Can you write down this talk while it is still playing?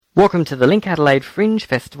Welcome to the LinkAdelaide Fringe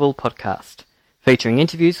Festival podcast, featuring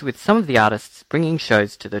interviews with some of the artists bringing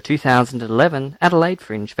shows to the 2011 Adelaide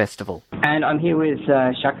Fringe Festival. And I'm here with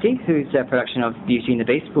Shakti, whose production of Beauty and the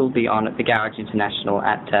Beast will be on at the Garage International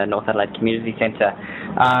at North Adelaide Community Centre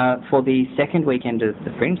for the second weekend of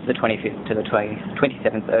the Fringe, the 25th to the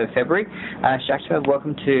 27th of February. Shakti,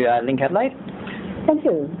 welcome to LinkAdelaide. Thank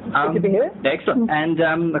you. Good to be here. Excellent.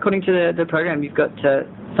 And according to the program, you've got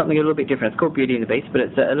something a little bit different. It's called Beauty and the Beast, but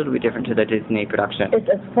it's a little bit different to the Disney production. It's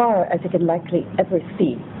as far as you can likely ever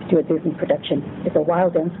see to a Disney production. It's a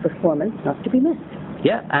wild dance performance, not to be missed.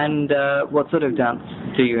 Yeah, and what sort of dance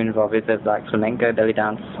do you involve? Is it like flamenco, belly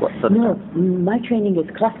dance? What sort of dance? My training is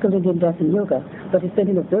classical Indian dance and yoga, but it's done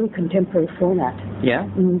in a very contemporary format. Yeah?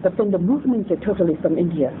 But then the movements are totally from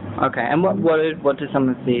India. Okay, and what do some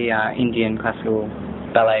of the Indian classical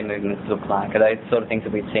ballet movements look like? Are they the sort of things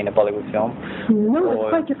that we'd see in a Bollywood film? No, it's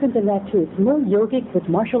quite different than that too. It's more yogic with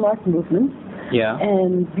martial arts movements. Yeah.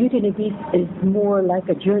 And Beauty and the Beast is more like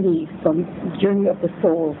a journey of the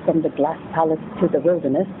soul from the glass palace to the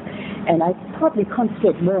wilderness. And I probably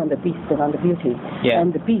concentrate more on the beast than on the beauty. Yeah.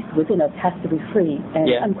 And the beast within us has to be free, and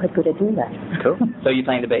I'm quite good at doing that. Cool. So you're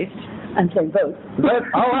playing the beast? I'm playing both. Both?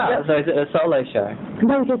 Oh, wow. So is it a solo show?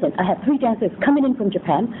 No, it isn't. I have 3 dancers coming in from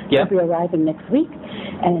Japan. Yeah. They'll be arriving next week,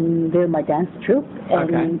 and they're my dance troupe.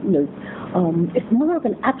 And, it's more of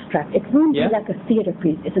an abstract. It won't be like a theatre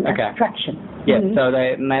piece. It's an abstraction. Yeah, so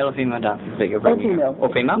they're male or female dancers that you're bringing?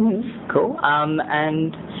 Or female. Cool.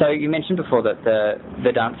 And so you mentioned before that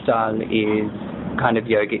the dance style is kind of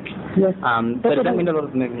yogic. Yes. So does that mean a lot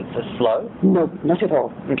of the movements are slow? No, not at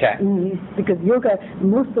all. Okay. Because yoga,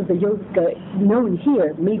 most of the yoga known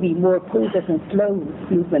here may be more poses and slow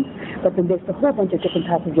movements, but then there's a whole bunch of different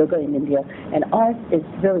types of yoga in India, and ours is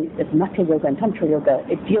Hatha yoga and Tantra yoga.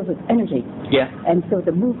 It deals with energy. Yeah. And so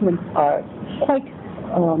the movements are quite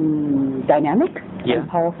dynamic and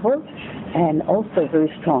powerful, and also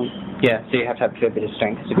very strong. Yeah, so you have to have a fair bit of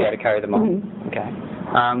strength to be able to carry them on. Okay.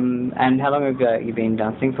 And how long have you been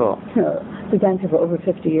dancing for? We've been dancing for over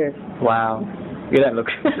 50 years. Wow. You don't look...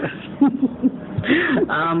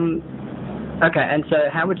 Okay, and so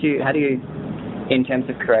how do you, in terms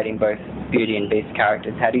of creating both Beauty and Beast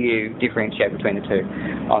characters, how do you differentiate between the two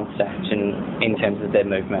on stage, and in terms of their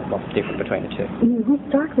movement, what's different between the two? We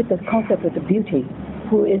start with the concept of the beauty,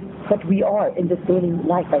 who is what we are in this daily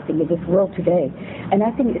life, I think, in this world today. And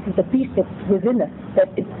I think it is the beast that's within us,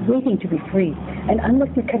 that is waiting to be free. And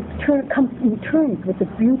unless you can come in terms with the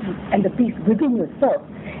beauty and the beast within yourself,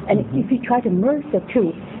 and if you try to merge the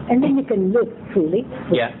two, and then you can live freely,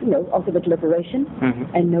 with, ultimate liberation,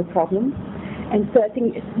 and no problem. And so I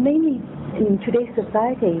think it's mainly in today's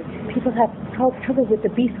society, people have trouble with the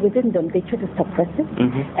beast within them. They try to suppress it,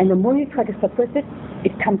 and the more you try to suppress it,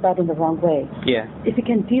 it comes out in the wrong way. Yeah. If you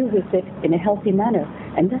can deal with it in a healthy manner,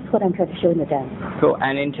 and that's what I'm trying to show in the dance. Cool.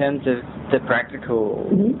 And in terms of the practical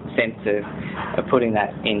sense of putting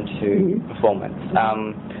that into performance,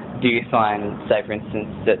 do you find, say for instance,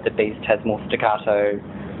 that the beast has more staccato,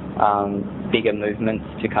 bigger movements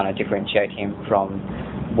to kind of differentiate him from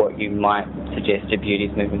what you might suggest to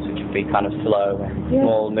Beauty's movements, which would be kind of slow and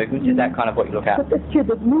small movements? Is that kind of what you look at? But that's true.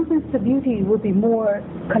 The movements to Beauty will be more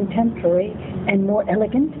contemporary and more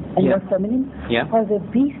elegant and more feminine, while the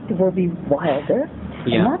Beast will be wilder,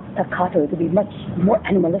 and not staccato. It will be much more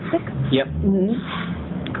animalistic. Yep.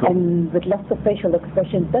 Cool. And with lots of facial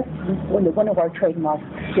expressions. That's one of our trademarks.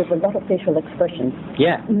 We have a lot of facial expressions.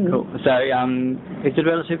 Yeah, cool. So it's a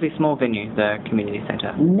relatively small venue, the community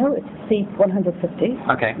centre? No, it seats 150.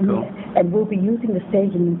 Okay, cool. And we'll be using the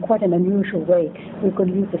stage in quite an unusual way. We're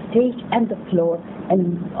going to use the stage and the floor,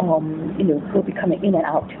 and we'll be coming in and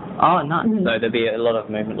out. Oh, nice. So there'll be a lot of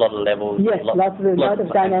movement, a lot of levels. Yes, lots of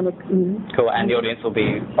dynamic. Cool, and the audience will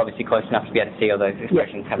be obviously close enough to be able to see all those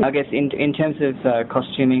expressions happen. I guess in terms of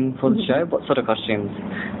costuming for the show, what sort of costumes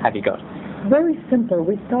have you got? Very simple.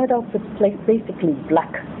 We start off with basically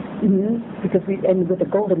black, because we end with a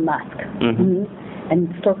golden mask and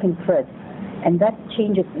silk and threads, and that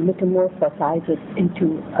changes, metamorphosizes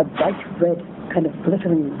into a bright red kind of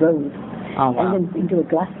glittering rose, and then into a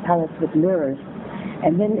glass palace with mirrors,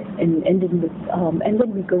 and then ending with, and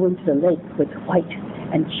then we go into the lake with white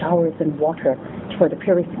and showers and water for the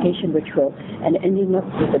purification ritual, and ending up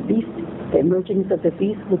with the beast. The emergence of the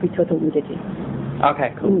beast will be total nudity.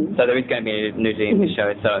 Okay, cool. So there is going to be nudity in the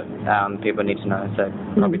show, so people need to know, so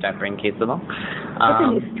probably don't bring kids along. But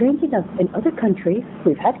then it's strange enough, in other countries,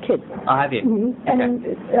 we've had kids. Oh, have you? And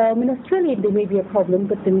in Australia, there may be a problem,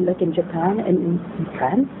 but then like in Japan and in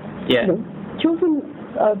France, children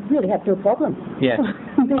really have no problem. Yeah.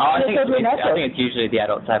 I think it's usually the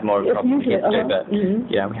adults have more of a problem than kids do, but we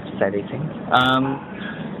have to say these things.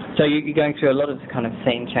 So you're going through a lot of kind of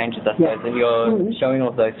scene changes, I suppose, and you're showing all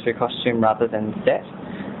of those through costume rather than set?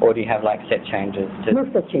 Or do you have, like, set changes? No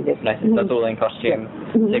set changes. No, so it's all in costume.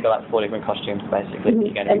 So you've got, like, 4 different costumes, basically.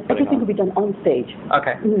 You're going to be everything will be done on stage.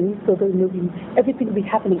 Okay. So everything will be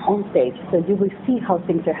happening on stage. So you will see how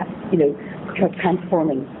things are,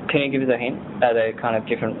 transforming. Can you give us a hint? Are there kind of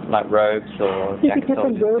different, like, robes or jackets?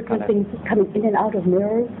 Different robes and things coming in and out of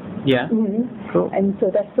mirrors. Yeah. Cool. And so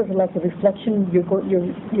that's sort of like a reflection. You're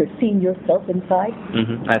seeing yourself inside.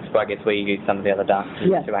 That's, I guess, where you use some of the other dance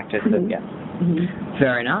to actors.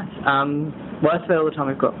 Very nice. Well, that's about all the time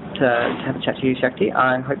we've got to have a chat to you, Shakti.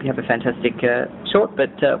 I hope you have a fantastic short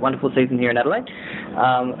but wonderful season here in Adelaide.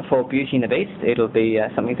 For Beauty and the Beast, it'll be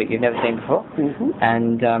something that you've never seen before.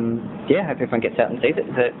 And, I hope everyone gets out and sees it.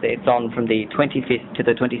 It's on from the 25th to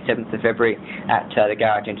the 27th of February at the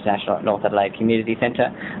Garage International at North Adelaide Community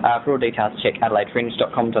Centre. For all details, check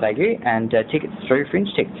adelaidefringe.com.au and tickets through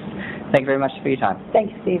Fringe Tickets. Thank you very much for your time.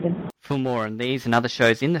 Thanks, Stephen. For more on these and other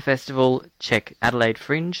shows in the festival, check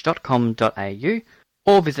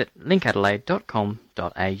adelaidefringe.com.au or visit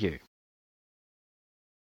linkadelaide.com.au.